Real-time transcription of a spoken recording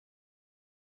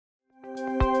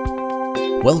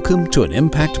Welcome to an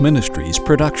Impact Ministries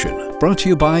production, brought to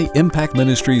you by Impact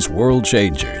Ministries World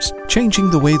Changers,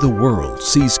 changing the way the world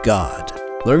sees God.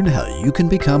 Learn how you can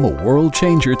become a world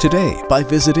changer today by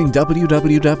visiting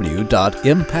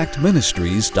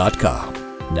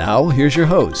www.impactministries.com. Now, here's your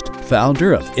host,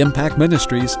 founder of Impact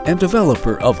Ministries and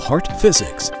developer of Heart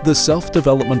Physics, the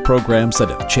self-development programs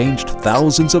that have changed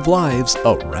thousands of lives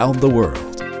around the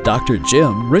world, Dr.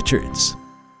 Jim Richards.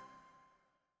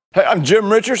 Hey, I'm Jim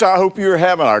Richards. I hope you're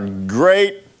having a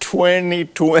great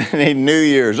 2020 New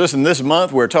Year's. Listen, this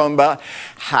month we're talking about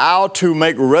how to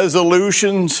make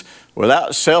resolutions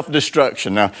without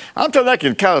self-destruction. Now, I'm telling you, that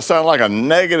can kind of sound like a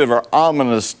negative or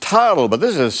ominous title, but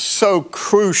this is so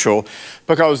crucial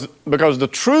because the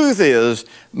truth is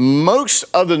most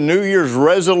of the New Year's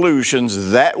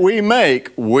resolutions that we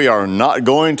make, we are not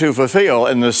going to fulfill.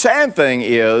 And the sad thing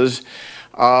is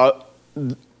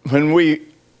when we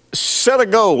set a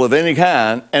goal of any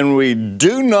kind and we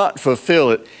do not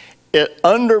fulfill it, it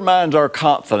undermines our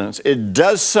confidence. It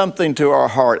does something to our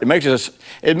heart. It makes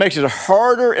it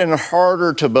harder and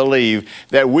harder to believe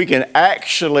that we can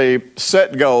actually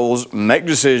set goals, make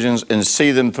decisions, and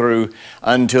see them through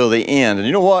until the end. And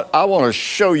you know what? I want to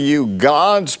show you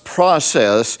God's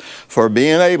process for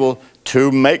being able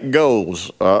to make goals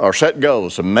or set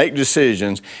goals, to make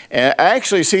decisions, and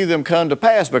actually see them come to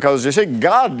pass. Because you see,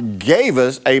 God gave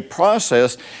us a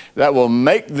process that will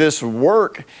make this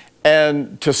work,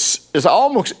 and it's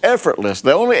almost effortless.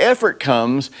 The only effort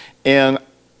comes in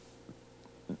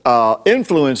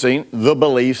influencing the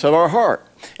beliefs of our heart.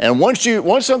 And once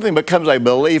something becomes a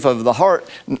belief of the heart,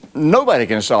 nobody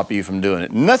can stop you from doing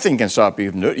it. Nothing can stop you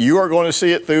from doing it. You are going to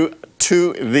see it through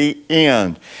to the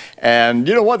end. And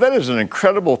you know what? That is an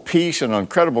incredible peace and an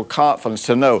incredible confidence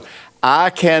to know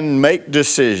I can make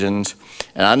decisions,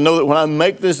 and I know that when I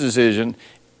make this decision,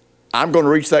 I'm going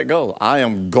to reach that goal. I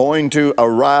am going to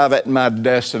arrive at my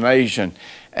destination.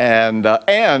 And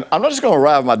I'm not just going to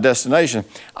arrive at my destination.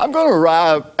 I'm going to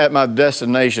arrive at my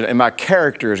destination and my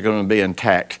character is going to be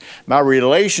intact. My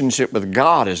relationship with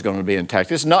God is going to be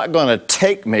intact. It's not going to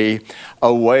take me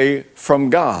away from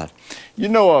God. You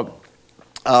know,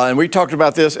 and we talked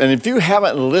about this, and if you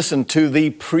haven't listened to the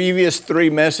previous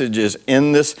 3 messages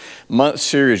in this month's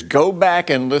series, go back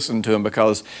and listen to them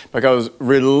because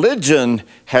religion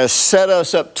has set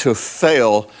us up to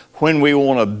fail when we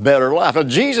want a better life. Now,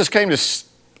 Jesus came to,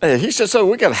 he said so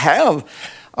we could have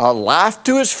life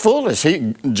to its fullest.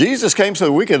 Jesus came so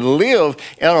that we could live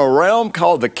in a realm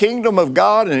called the kingdom of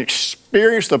God and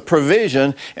experience the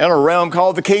provision in a realm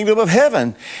called the kingdom of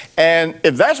heaven. And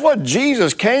if that's what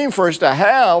Jesus came for us to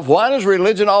have, why does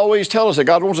religion always tell us that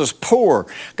God wants us poor?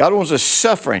 God wants us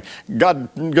suffering. God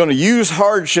is going to use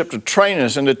hardship to train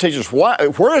us and to teach us. Why?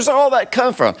 Where does all that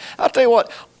come from? I'll tell you what,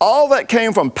 all that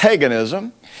came from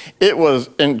paganism. It was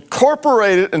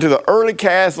incorporated into the early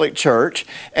Catholic Church,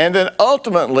 and then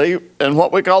ultimately in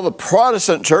what we call the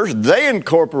Protestant Church, they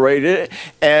incorporated it,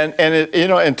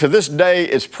 and to this day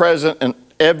it's present in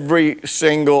every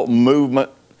single movement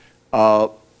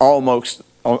almost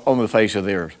on the face of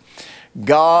the earth.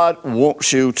 God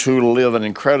wants you to live an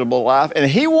incredible life,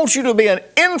 and He wants you to be an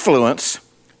influence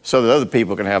so that other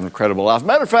people can have an incredible life.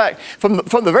 Matter of fact, from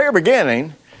the very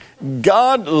beginning,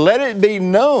 God let it be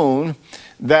known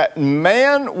that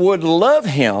man would love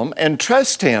Him and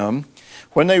trust Him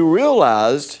when they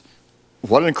realized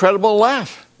what an incredible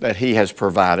life that He has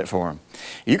provided for them.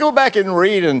 You go back and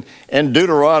read in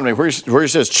Deuteronomy where he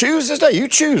says, choose this day. You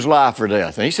choose life or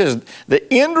death. And He says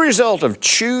the end result of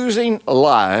choosing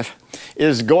life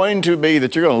is going to be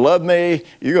that you're going to love me,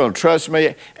 you're going to trust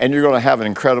me, and you're going to have an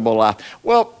incredible life.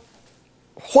 Well,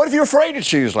 what if you're afraid to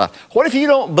choose life? What if you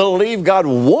don't believe God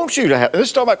wants you to have? This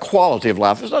is talking about quality of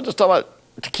life. It's not just talking about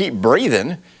to keep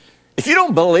breathing. If you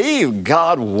don't believe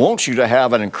God wants you to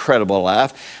have an incredible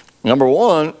life, number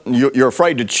one, you're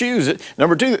afraid to choose it.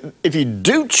 Number two, if you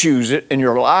do choose it and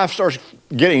your life starts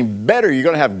getting better, you're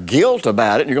going to have guilt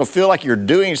about it. You're going to feel like you're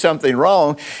doing something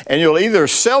wrong, and you'll either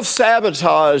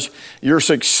self-sabotage your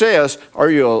success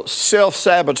or you'll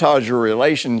self-sabotage your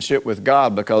relationship with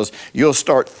God because you'll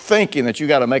start thinking that you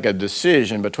got to make a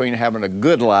decision between having a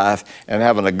good life and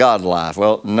having a God life.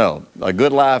 Well, no. A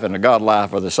good life and a God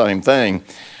life are the same thing.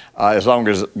 As long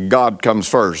as God comes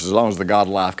first, as long as the God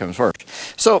life comes first.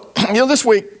 So, this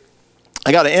week,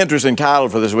 I got an interesting title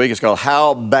for this week. It's called,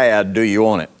 How Bad Do You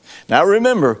Want It? Now,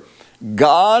 remember,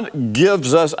 God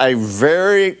gives us a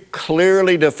very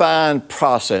clearly defined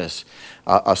process,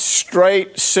 a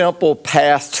straight, simple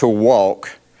path to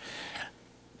walk,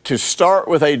 to start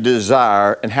with a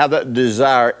desire and have that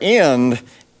desire end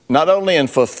not only in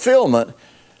fulfillment,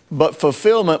 but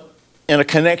fulfillment in a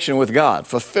connection with God.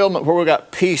 Fulfillment where we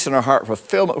got peace in our heart.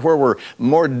 Fulfillment where we're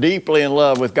more deeply in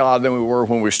love with God than we were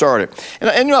when we started.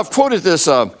 And you know, I've quoted this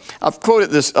Psalm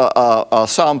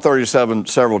 37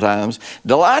 several times.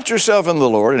 Delight yourself in the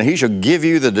Lord, and He shall give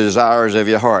you the desires of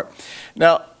your heart.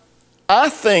 Now, I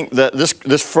think that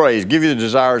this phrase, give you the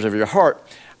desires of your heart,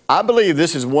 I believe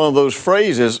this is one of those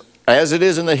phrases, as it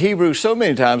is in the Hebrew so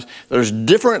many times, there's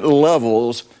different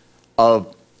levels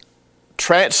of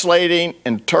translating,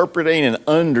 interpreting, and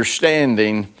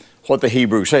understanding what the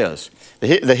Hebrew says.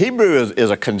 The Hebrew is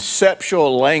a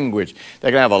conceptual language. They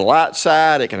can have a light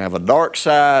side, it can have a dark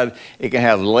side, it can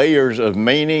have layers of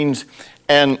meanings.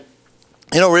 And,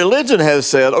 you know, religion has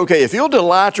said, okay, if you'll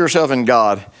delight yourself in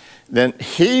God, then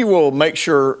He will make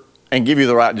sure and give you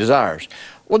the right desires.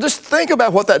 Well, just think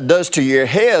about what that does to your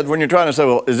head when you're trying to say,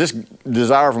 well, is this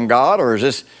desire from God or is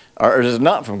this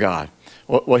not from God?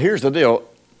 Well, here's the deal.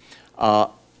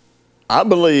 I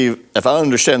believe, if I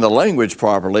understand the language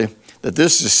properly, that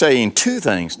this is saying two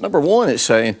things. Number one, it's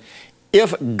saying,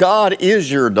 if God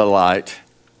is your delight,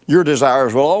 your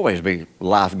desires will always be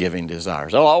life-giving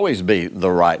desires. They'll always be the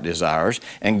right desires,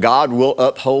 and God will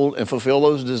uphold and fulfill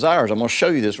those desires. I'm going to show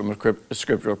you this from a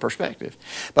scriptural perspective.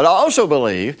 But I also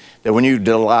believe that when you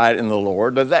delight in the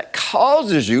Lord, that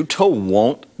causes you to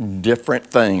want different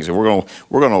things. And we're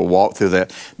going to walk through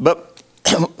that. But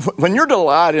when you're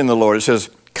delighting in the Lord, it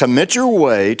says, commit your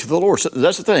way to the Lord. So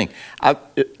that's the thing.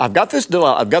 I've got this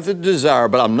delight, I've got the desire,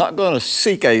 but I'm not going to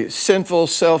seek a sinful,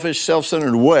 selfish,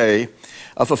 self-centered way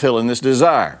of fulfilling this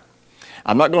desire.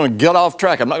 I'm not going to get off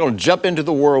track. I'm not going to jump into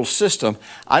the world system.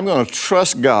 I'm going to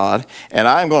trust God, and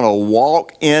I'm going to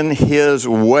walk in His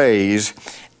ways,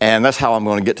 and that's how I'm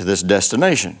going to get to this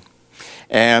destination.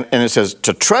 And it says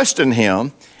to trust in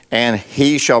Him, and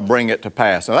He shall bring it to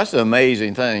pass. Now that's the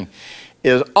amazing thing,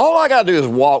 is all I got to do is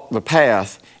walk the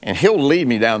path, and He'll lead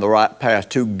me down the right path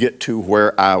to get to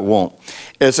where I want.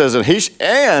 It says,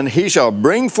 and He shall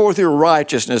bring forth your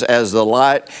righteousness as the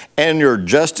light and your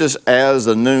justice as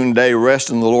the noonday.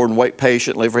 Rest in the Lord and wait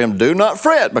patiently for Him. Do not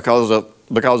fret because of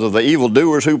the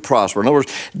evildoers who prosper. In other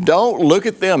words, don't look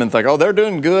at them and think, oh, they're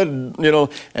doing good, you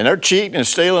know, and they're cheating and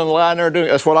stealing and lying.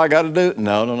 That's what I got to do.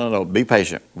 No. Be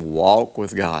patient. Walk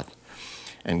with God.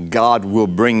 And God will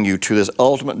bring you to this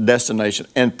ultimate destination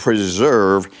and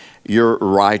preserve your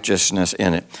righteousness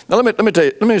in it. Now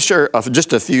let me share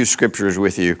just a few scriptures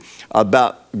with you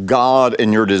about God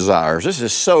and your desires. This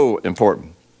is so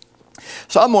important.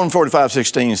 Psalm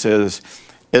 145:16 says,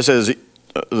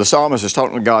 the psalmist is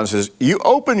talking to God and says, you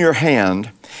open your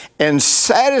hand and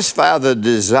satisfy the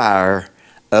desire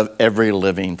of every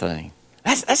living thing.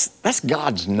 That's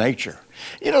God's nature.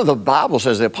 You know, the Bible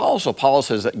says, the Apostle Paul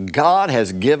says that God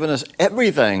has given us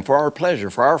everything for our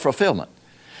pleasure, for our fulfillment.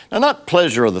 Now, not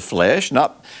pleasure of the flesh,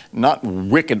 not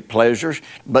wicked pleasures,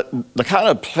 but the kind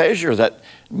of pleasure that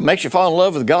makes you fall in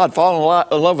love with God, fall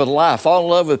in love with life, fall in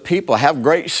love with people, have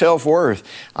great self-worth,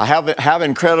 have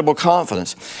incredible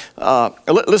confidence.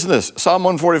 Listen to this, Psalm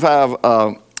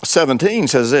 145:17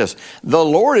 says this, the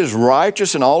Lord is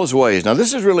righteous in all His ways. Now,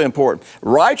 this is really important.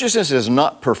 Righteousness is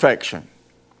not perfection.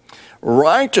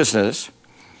 Righteousness,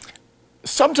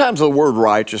 sometimes the word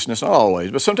righteousness, not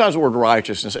always, but sometimes the word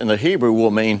righteousness in the Hebrew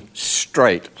will mean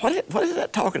straight. What is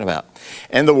that talking about?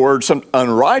 And the word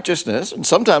unrighteousness, and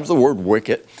sometimes the word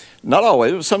wicked, not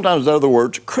always, but sometimes the other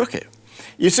words crooked.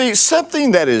 You see,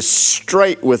 something that is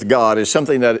straight with God is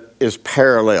something that is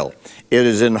parallel. It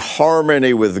is in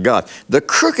harmony with God. The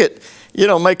crooked, you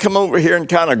know, may come over here and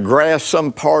kind of grasp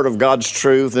some part of God's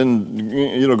truth and,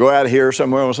 you know, go out of here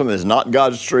somewhere on something that's not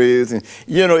God's truth. And,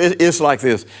 you know, it's like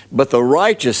this. But the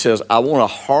righteous says, I want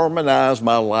to harmonize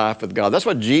my life with God. That's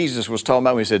what Jesus was talking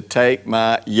about when He said, take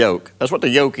my yoke. That's what the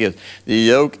yoke is. The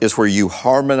yoke is where you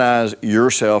harmonize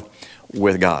yourself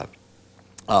with God.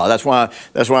 That's why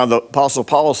the Apostle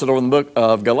Paul said over in the book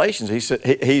of Galatians, he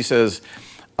says,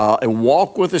 and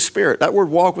walk with the Spirit. That word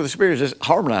walk with the Spirit is just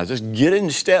harmonize, just get in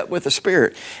step with the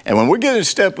Spirit. And when we get in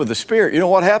step with the Spirit, you know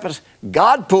what happens?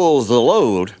 God pulls the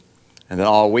load, and then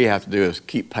all we have to do is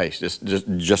keep pace,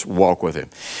 just walk with Him.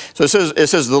 So it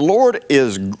says the Lord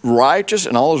is righteous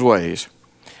in all His ways.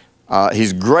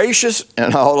 He's gracious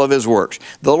in all of His works.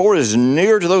 The Lord is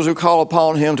near to those who call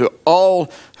upon Him, to all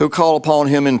who call upon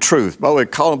Him in truth. By the way,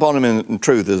 calling upon Him in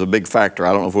truth is a big factor.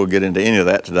 I don't know if we'll get into any of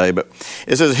that today, but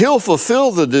it says He'll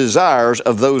fulfill the desires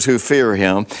of those who fear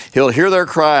Him. He'll hear their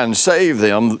cry and save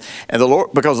them, and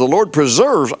because the Lord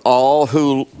preserves all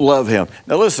who love Him.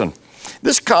 Now listen,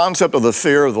 this concept of the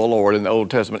fear of the Lord in the Old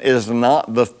Testament is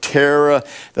not the terror,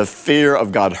 the fear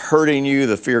of God hurting you,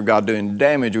 the fear of God doing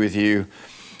damage with you.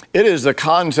 It is the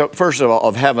concept, first of all,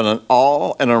 of having an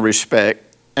awe and a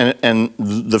respect and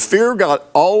the fear of God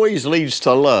always leads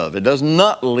to love. It does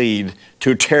not lead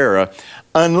to terror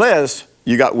unless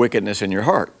you got wickedness in your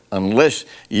heart, unless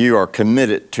you are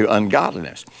committed to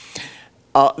ungodliness.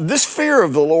 This fear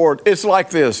of the Lord, it's like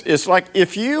this. It's like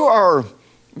if you are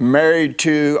married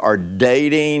to or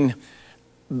dating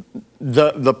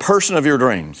the person of your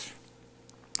dreams.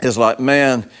 It's like,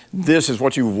 man, this is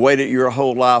what you've waited your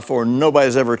whole life for.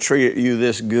 Nobody's ever treated you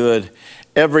this good.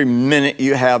 Every minute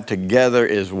you have together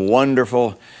is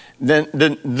wonderful. Then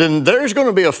there's going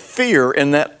to be a fear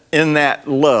in that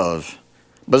love.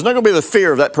 But it's not going to be the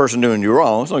fear of that person doing you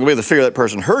wrong. It's not going to be the fear of that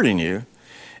person hurting you.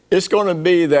 It's going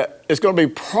to be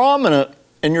prominent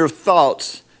in your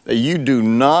thoughts that you do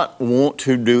not want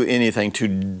to do anything to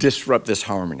disrupt this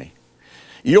harmony.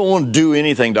 You don't want to do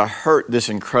anything to hurt this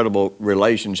incredible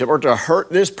relationship or to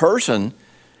hurt this person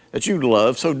that you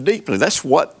love so deeply. That's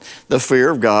what the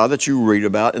fear of God that you read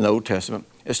about in the Old Testament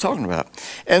is talking about.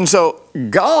 And so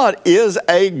God is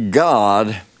a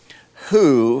God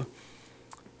who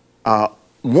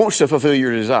wants to fulfill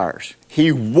your desires.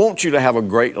 He wants you to have a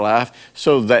great life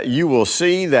so that you will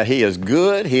see that He is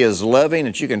good, He is loving,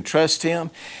 that you can trust Him,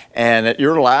 and that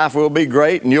your life will be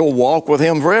great and you'll walk with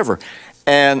Him forever.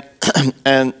 And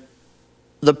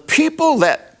the people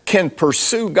that can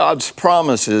pursue God's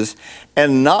promises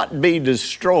and not be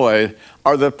destroyed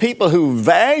are the people who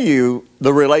value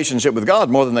the relationship with God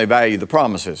more than they value the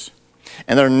promises.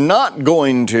 And they're not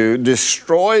going to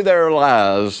destroy their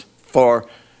lives for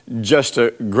just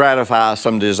to gratify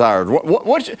some desire.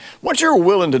 Once you're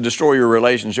willing to destroy your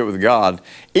relationship with God,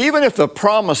 even if the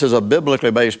promise is a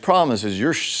biblically based promise,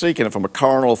 you're seeking it from a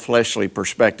carnal, fleshly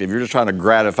perspective. You're just trying to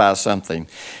gratify something.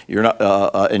 You're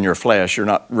not in your flesh. You're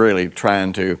not really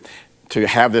trying to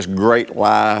have this great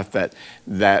life that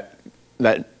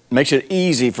makes it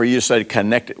easy for you to stay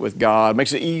connected with God,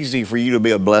 makes it easy for you to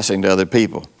be a blessing to other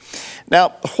people. Now,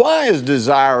 why is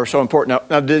desire so important?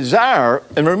 Now desire,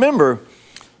 and remember,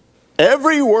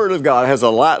 every word of God has a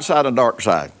light side and a dark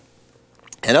side.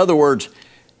 In other words,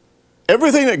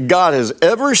 everything that God has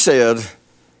ever said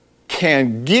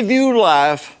can give you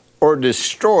life or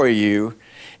destroy you,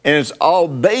 and it's all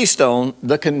based on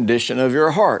the condition of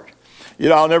your heart. You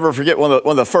know, I'll never forget one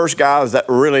of the first guys that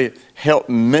really helped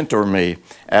mentor me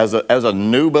as a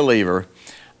new believer.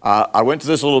 I went to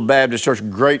this little Baptist church,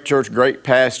 great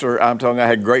pastor. I'm telling you, I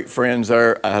had great friends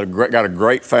there. I got a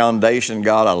great foundation,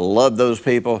 God. I loved those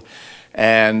people.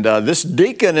 And this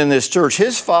deacon in this church,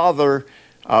 his father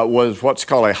was what's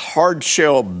called a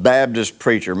hard-shell Baptist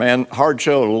preacher. Man,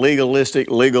 hard-shell, legalistic.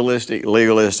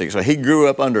 So he grew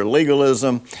up under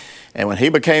legalism. And when he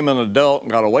became an adult and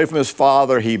got away from his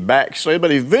father, he backslid.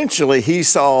 But eventually he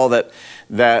saw that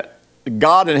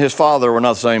God and his father were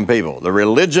not the same people. The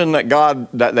religion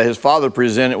that his father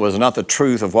presented was not the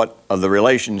truth of the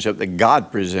relationship that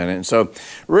God presented. And so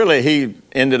really he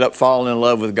ended up falling in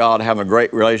love with God, having a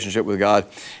great relationship with God.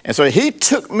 And so he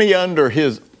took me under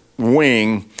his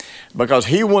wing because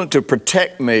he wanted to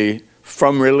protect me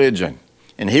from religion.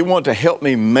 And he wanted to help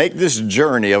me make this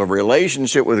journey of a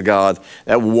relationship with God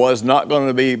that was not going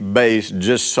to be based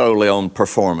just solely on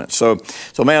performance. So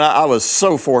man, I was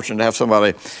so fortunate to have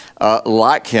somebody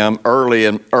like him early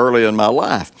in my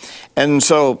life. And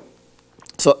so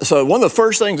one of the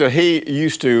first things that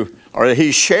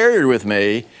he shared with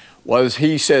me was,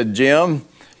 he said, Jim,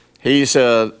 he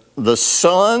said, the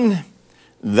sun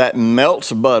that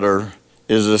melts butter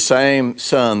is the same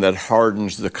sun that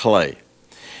hardens the clay.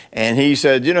 And he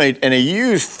said, and he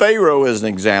used Pharaoh as an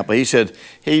example. He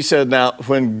said, now,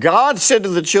 when God said to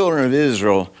the children of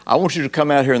Israel, I want you to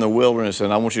come out here in the wilderness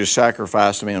and I want you to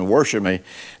sacrifice to me and worship me,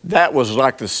 that was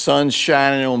like the sun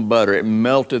shining on butter. It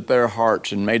melted their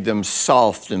hearts and made them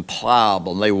soft and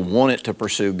pliable, and they wanted to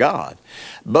pursue God.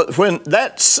 But when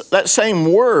that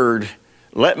same word,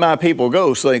 let my people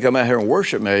go so they can come out here and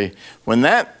worship me, when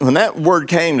that word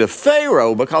came to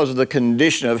Pharaoh, because of the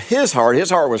condition of his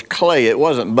heart was clay, it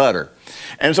wasn't butter.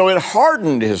 And so it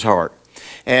hardened his heart.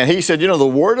 And he said, the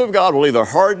word of God will either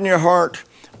harden your heart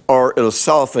or it'll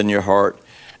soften your heart.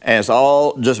 And it's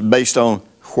all just based on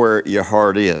where your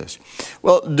heart is.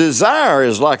 Well, desire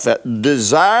is like that.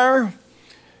 Desire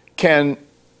can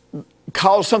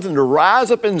cause something to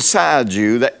rise up inside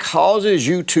you that causes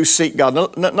you to seek God.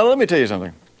 Now let me tell you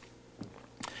something.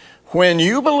 When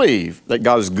you believe that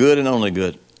God is good and only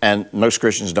good, and most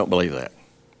Christians don't believe that.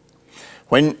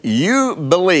 When you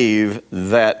believe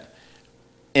that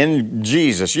in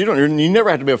Jesus, you never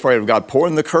have to be afraid of God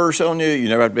pouring the curse on you. You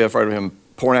never have to be afraid of Him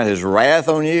pouring out His wrath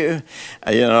on you.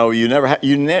 You never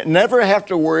have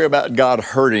to worry about God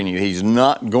hurting you. He's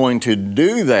not going to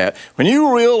do that. When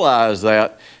you realize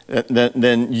that,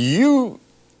 then you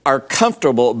are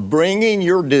comfortable bringing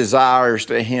your desires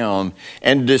to Him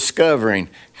and discovering,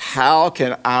 how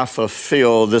can I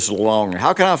fulfill this longing?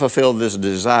 How can I fulfill this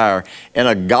desire in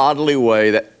a godly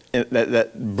way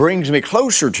that brings me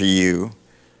closer to You,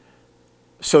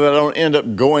 so that I don't end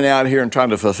up going out here and trying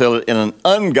to fulfill it in an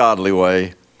ungodly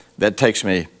way that takes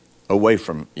me away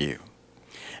from You?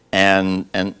 And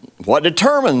what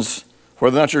determines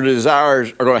whether or not your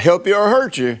desires are going to help you or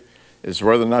hurt you is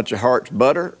whether or not your heart's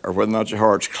butter or whether or not your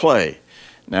heart's clay.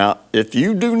 Now, if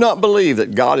you do not believe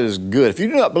that God is good, if you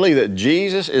do not believe that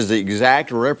Jesus is the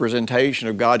exact representation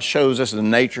of God, shows us the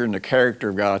nature and the character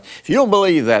of God, if you don't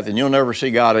believe that, then you'll never see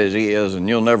God as He is, and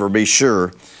you'll never be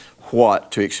sure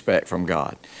what to expect from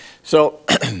God. So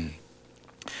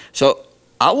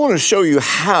I want to show you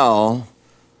how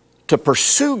to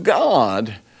pursue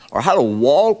God, or how to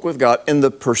walk with God in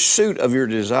the pursuit of your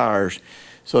desires,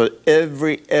 so that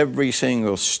every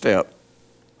single step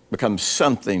becomes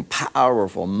something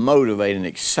powerful, motivating,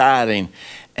 exciting,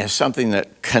 and something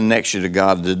that connects you to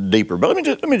God deeper. But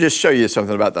let me just show you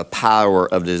something about the power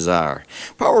of desire.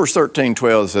 Proverbs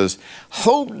 13:12 says,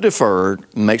 hope deferred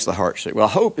makes the heart sick. Well,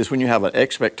 hope is when you have an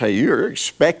expectation. You're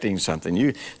expecting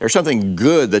something. There's something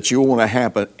good that you want to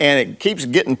happen, and it keeps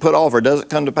getting put off or doesn't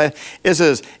come to pass. It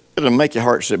says, it'll make your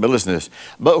heart sick. But listen to this.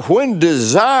 But when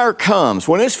desire comes,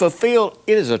 when it's fulfilled,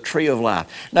 it is a tree of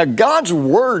life. Now, God's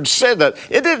Word said that.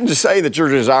 It didn't say that your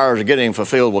desires of getting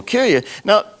fulfilled will kill you.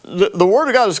 Now, the Word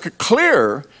of God is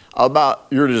clear about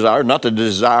your desire, not to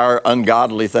desire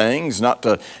ungodly things, not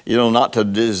to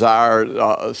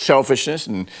desire selfishness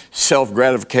and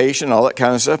self-gratification, all that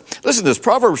kind of stuff. Listen to this.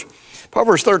 Proverbs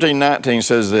 13:19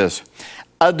 says this,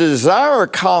 a desire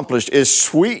accomplished is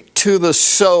sweet to the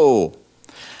soul,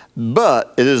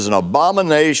 but it is an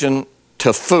abomination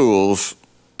to fools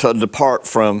to depart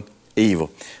from evil.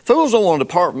 Fools don't want to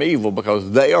depart from evil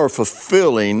because they are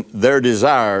fulfilling their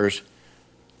desires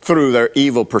through their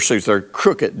evil pursuits, their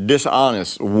crooked,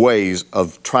 dishonest ways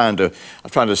of trying to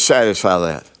satisfy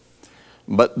that.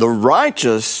 But the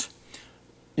righteous,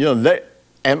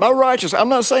 and by righteous, I'm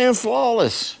not saying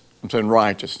flawless. I'm saying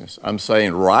righteousness. I'm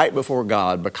saying right before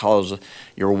God because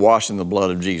you're washed in the blood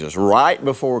of Jesus. Right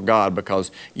before God because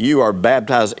you are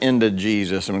baptized into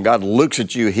Jesus. And when God looks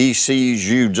at you, He sees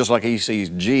you just like He sees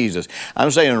Jesus. I'm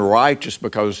saying righteous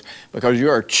because you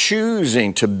are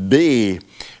choosing to be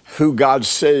who God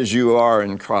says you are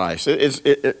in Christ.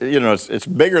 It's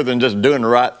bigger than just doing the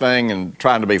right thing and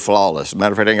trying to be flawless.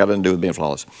 Matter of fact, it ain't got nothing to do with being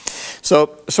flawless. So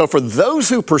for those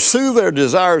who pursue their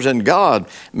desires in God,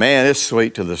 man, it's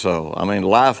sweet to the soul. I mean,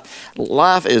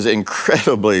 life is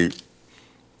incredibly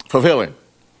fulfilling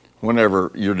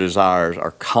whenever your desires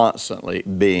are constantly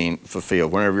being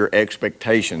fulfilled, whenever your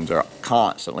expectations are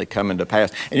constantly coming to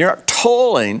pass, and you're not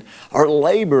toiling or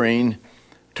laboring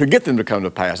to get them to come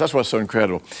to pass. That's what's so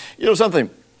incredible. You know something?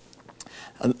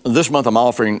 This month I'm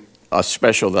offering a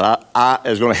special that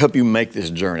is going to help you make this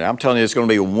journey. I'm telling you, it's going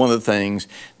to be one of the things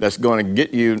that's going to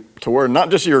get you to where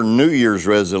not just your New Year's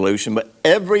resolution, but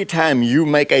every time you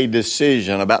make a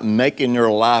decision about making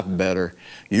your life better,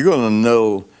 you're going to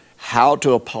know how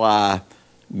to apply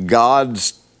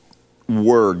God's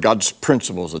Word, God's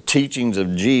principles, the teachings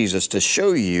of Jesus to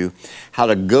show you how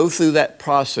to go through that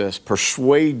process,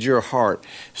 persuade your heart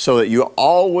so that you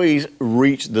always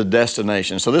reach the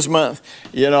destination. So this month,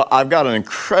 I've got an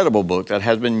incredible book that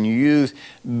has been used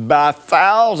by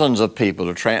thousands of people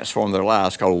to transform their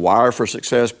lives called Wire for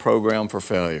Success, Program for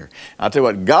Failure. I tell you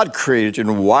what, God created you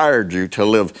and wired you to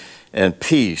live in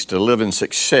peace, to live in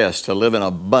success, to live in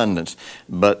abundance.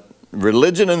 But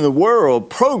religion in the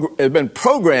world has been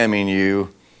programming you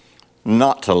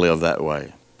not to live that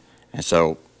way. And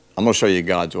so I'm going to show you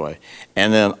God's way.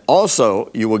 And then also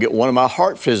you will get one of my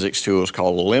heart physics tools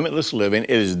called Limitless Living. It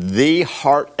is the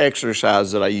heart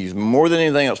exercise that I use more than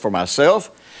anything else for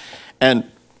myself and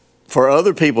for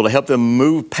other people to help them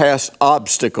move past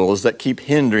obstacles that keep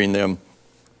hindering them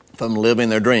from living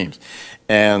their dreams.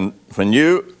 And when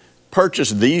you purchase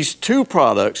these two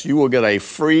products, you will get a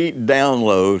free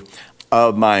download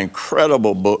of my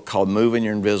incredible book called Moving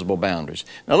Your Invisible Boundaries.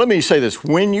 Now let me say this,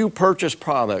 when you purchase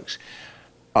products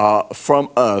from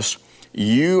us,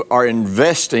 you are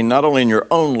investing not only in your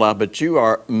own life, but you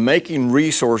are making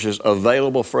resources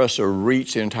available for us to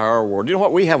reach the entire world. You know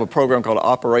what? We have a program called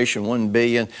Operation 1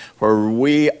 Billion where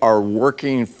we are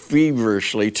working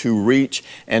feverishly to reach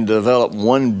and develop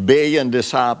 1 billion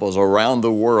disciples around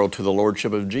the world to the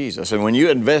Lordship of Jesus. And when you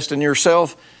invest in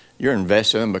yourself, you're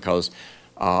investing in them because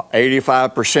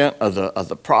 85% of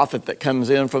the profit that comes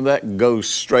in from that goes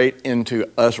straight into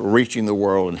us reaching the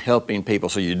world and helping people.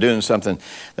 So you're doing something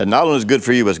that not only is good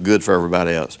for you, but it's good for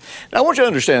everybody else. Now I want you to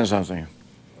understand something.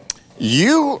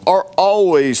 You are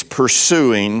always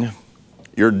pursuing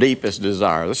your deepest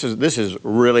desire. This is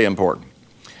really important.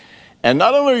 And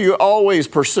not only are you always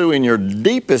pursuing your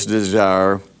deepest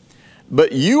desire,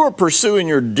 but you are pursuing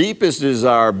your deepest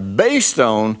desire based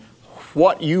on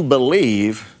what you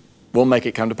believe will make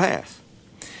it come to pass.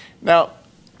 Now,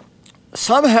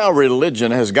 somehow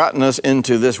religion has gotten us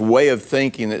into this way of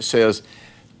thinking that says,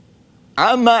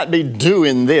 I might be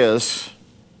doing this,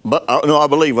 but no, I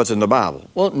believe what's in the Bible.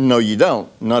 Well, no, you don't.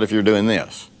 Not if you're doing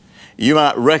this. You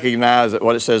might recognize that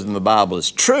what it says in the Bible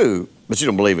is true, but you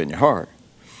don't believe it in your heart.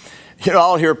 You know,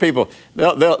 I'll hear people,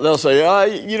 they'll say,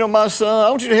 my son, I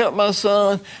want you to help my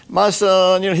son. My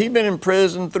son, he's been in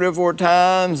prison 3 or 4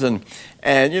 times, and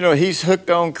he's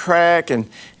hooked on crack, and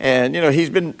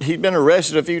he's been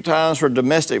arrested a few times for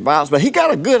domestic violence, but he got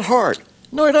a good heart.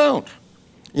 No, he don't.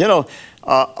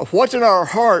 What's in our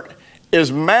heart is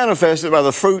manifested by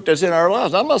the fruit that's in our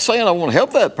lives. I'm not saying I want to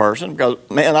help that person because,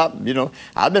 man, I've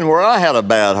been where I had a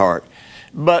bad heart.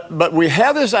 But we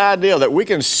have this idea that we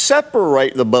can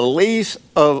separate the beliefs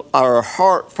of our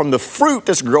heart from the fruit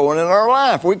that's growing in our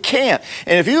life. We can't.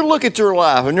 And if you look at your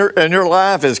life and your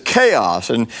life is chaos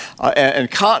and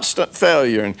constant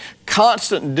failure and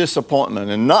constant disappointment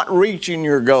and not reaching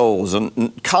your goals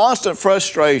and constant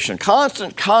frustration,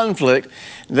 constant conflict,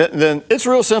 then it's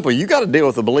real simple. You got to deal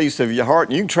with the beliefs of your heart,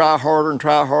 and you can try harder and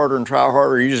try harder and try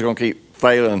harder. You're just going to keep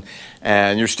failing,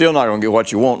 and you're still not going to get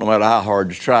what you want no matter how hard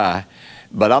you try.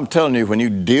 But I'm telling you, when you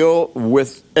deal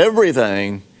with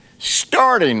everything,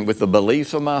 starting with the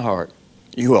beliefs of my heart,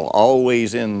 you will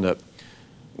always end up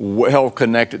well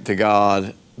connected to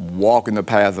God, walking the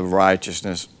path of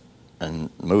righteousness, and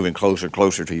moving closer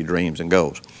to your dreams and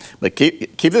goals. But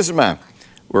keep this in mind.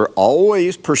 We're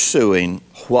always pursuing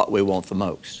what we want the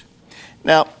most.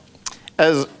 Now,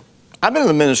 as I've been in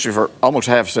the ministry for almost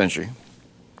half a century,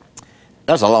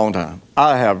 that's a long time.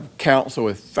 I have counseled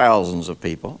with thousands of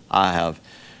people. I have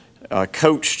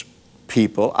coached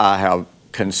people. I have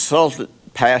consulted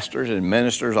pastors and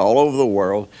ministers all over the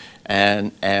world,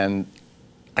 and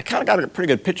I kind of got a pretty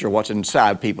good picture of what's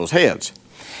inside people's heads.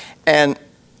 And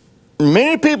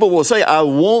many people will say, I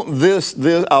want this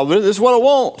is what I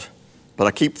want, but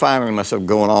I keep finding myself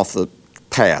going off the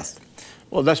path.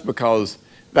 Well, that's because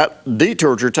that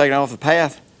detour you're taking off the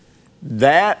path,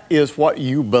 that is what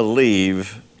you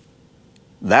believe,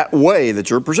 that way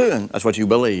that you're pursuing, that's what you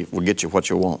believe will get you what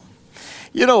you want.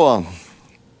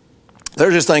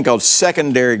 There's this thing called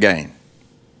secondary gain.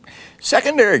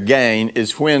 Secondary gain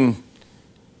is when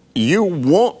you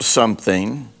want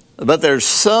something, but there's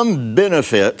some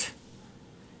benefit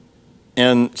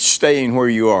in staying where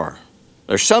you are.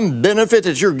 There's some benefit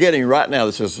that you're getting right now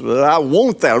that says, I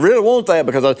want that, I really want that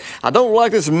because I don't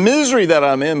like this misery that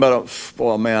I'm in, but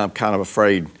I'm kind of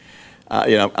afraid.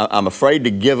 I'm afraid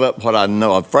to give up what I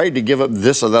know. I'm afraid to give up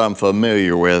this that I'm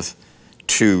familiar with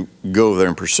to go there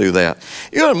and pursue that.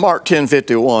 In Mark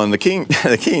 10:51,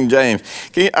 the King James,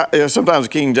 sometimes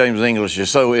the King James English is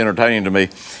so entertaining to me.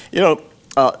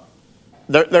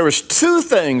 There was 2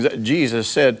 things that Jesus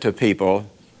said to people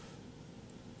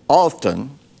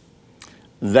often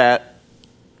that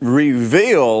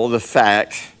reveal the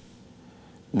fact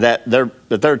that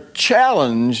they're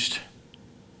challenged.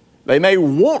 They may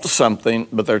want something,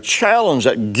 but they're challenged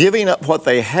at giving up what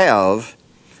they have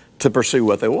to pursue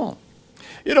what they want.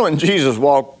 When Jesus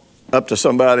walked up to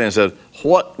somebody and said,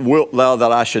 what wilt thou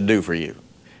that I should do for you?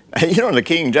 In the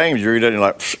King James, you read it and you're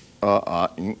like,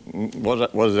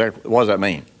 what does that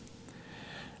mean?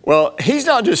 Well, he's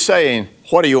not just saying,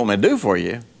 what do you want me to do for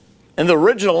you? In the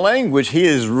original language, he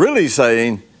is really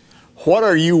saying, what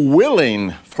are you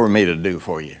willing for me to do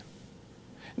for you?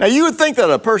 Now, you would think that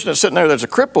a person that's sitting there that's a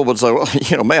cripple would say, well,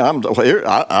 man, I want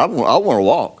to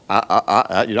walk. I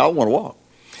want to walk.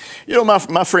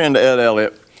 My friend Ed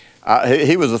Elliott,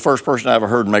 he was the first person I ever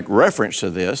heard make reference to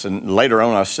this, and later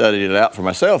on I studied it out for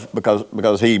myself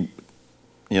because he,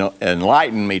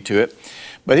 enlightened me to it.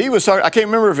 But he was talking, I can't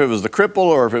remember if it was the cripple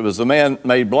or if it was the man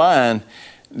made blind,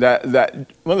 that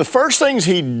one of the first things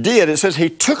he did, it says he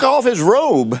took off his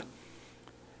robe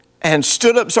and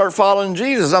stood up and started following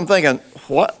Jesus. I'm thinking,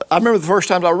 what? I remember the first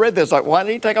time I read this, like, why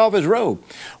did he take off his robe?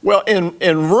 Well,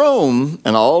 in Rome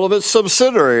and all of its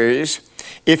subsidiaries,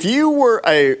 if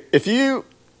you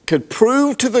could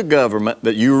prove to the government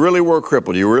that you really were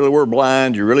crippled, you really were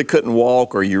blind, you really couldn't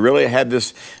walk, or you really had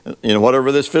this, whatever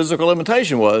this physical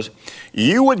limitation was,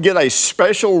 you would get a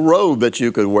special robe that you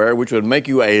could wear, which would make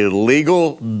you a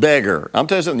legal beggar. I'm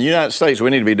telling you something, in the United States, we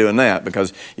need to be doing that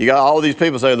because you got all these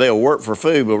people say they'll work for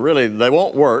food, but really they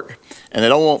won't work, and they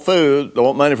don't want food, they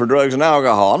want money for drugs and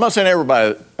alcohol. I'm not saying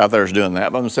everybody out there is doing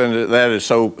that, but I'm saying that is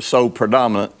so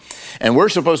predominant. And we're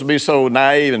supposed to be so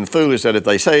naive and foolish that if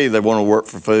they say they want to work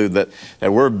for food, that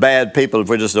we're bad people if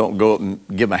we just don't go up and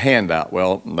give them a handout.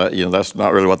 Well, that's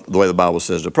not really the way the Bible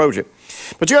says to approach it.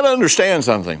 But you got to understand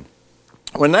something.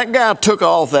 When that guy took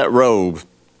off that robe,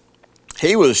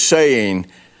 he was saying,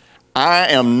 I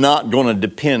am not going to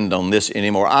depend on this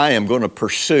anymore. I am going to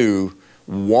pursue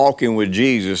walking with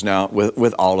Jesus now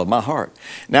with all of my heart.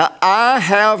 Now, I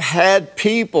have had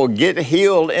people get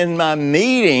healed in my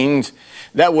meetings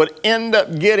that would end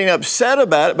up getting upset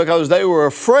about it because they were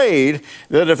afraid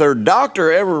that if their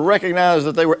doctor ever recognized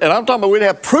that they were, and I'm talking about we'd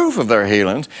have proof of their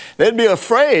healings, they'd be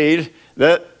afraid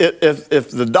that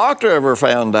if the doctor ever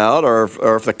found out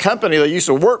or if the company they used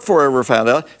to work for ever found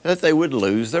out, that they would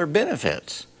lose their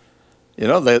benefits. And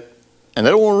they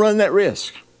don't want to run that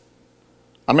risk.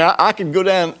 I mean, I could go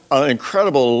down an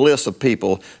incredible list of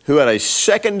people who had a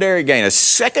secondary gain, a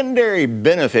secondary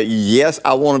benefit. Yes,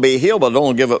 I want to be healed, but I don't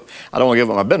want to give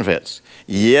up my benefits.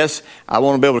 Yes, I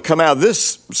want to be able to come out of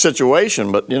this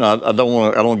situation, but I don't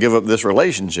want to give up this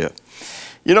relationship.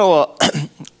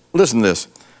 Listen to this.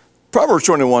 Proverbs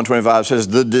 21:25 says,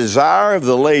 the desire of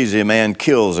the lazy man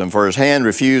kills him, for his hand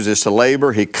refuses to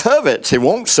labor. He covets, he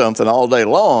wants something all day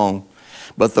long,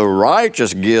 but the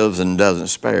righteous gives and doesn't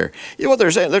spare. You know what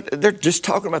they're saying? They're just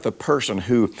talking about the person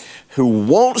who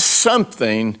wants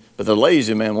something, but the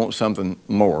lazy man wants something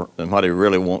more than what he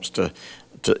really wants to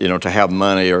have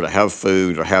money or to have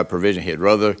food or have provision. He'd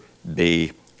rather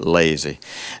be lazy.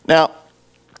 Now,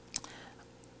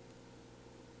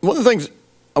 one of the things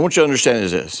I want you to understand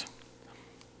is this.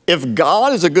 If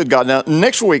God is a good God, now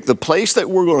next week the place that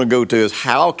we're going to go to is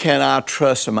how can I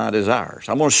trust my desires?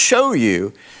 I'm going to show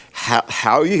you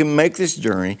how you can make this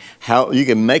journey, how you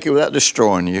can make it without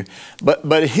destroying you.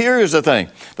 But here's the thing.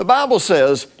 The Bible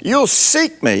says, you'll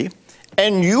seek me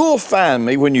and you'll find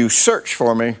me when you search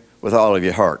for me with all of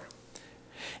your heart.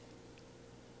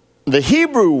 The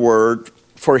Hebrew word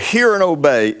for hear and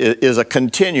obey is a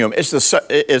continuum. It's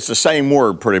the same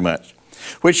word pretty much,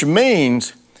 which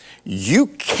means you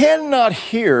cannot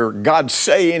hear God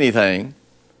say anything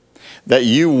that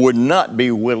you would not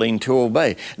be willing to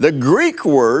obey. The Greek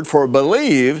word for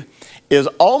believe is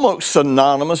almost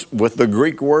synonymous with the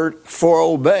Greek word for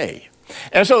obey.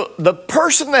 And so the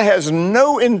person that has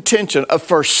no intention of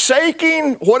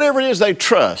forsaking whatever it is they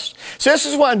trust. So this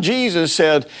is why Jesus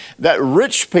said that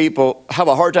rich people have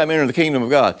a hard time entering the kingdom of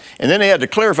God. And then he had to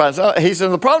clarify. He said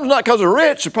the problem is not because they're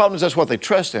rich. The problem is that's what they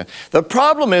trust in. The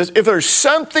problem is if there's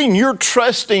something you're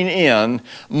trusting in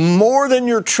more than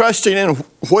you're trusting in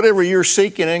whatever you're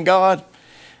seeking in God,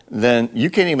 then you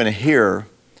can't even hear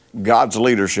God's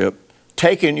leadership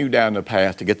taking you down the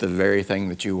path to get the very thing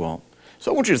that you want.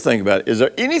 So I want you to think about it. Is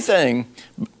there anything,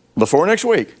 before next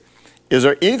week, is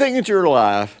there anything in your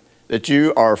life that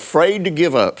you are afraid to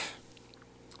give up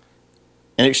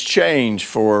in exchange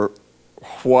for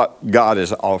what God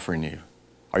is offering you?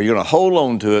 Are you going to hold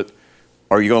on to it,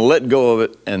 or are you going to let go of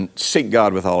it and seek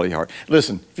God with all your heart?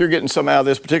 Listen, if you're getting some out of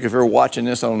this, particularly if you're watching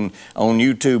this on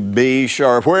YouTube, be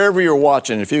sure, wherever you're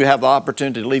watching, if you have the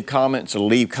opportunity to leave comments,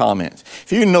 leave comments.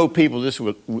 If you know people this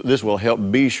will help,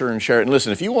 be sure and share it. And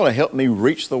listen, if you want to help me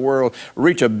reach the world,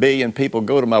 reach 1 billion people,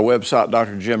 go to my website,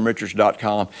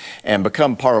 drjimrichards.com, and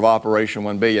become part of Operation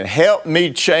 1 Billion. Help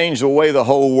me change the way the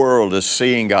whole world is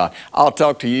seeing God. I'll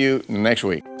talk to you next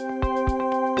week.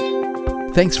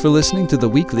 Thanks for listening to the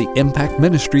weekly Impact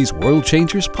Ministries World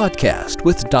Changers podcast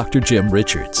with Dr. Jim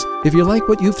Richards. If you like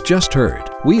what you've just heard,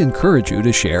 we encourage you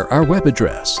to share our web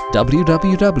address,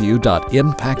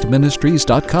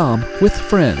 www.impactministries.com, with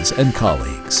friends and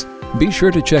colleagues. Be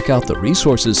sure to check out the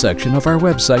resources section of our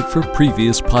website for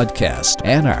previous podcasts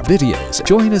and our videos.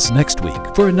 Join us next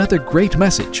week for another great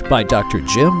message by Dr.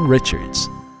 Jim Richards.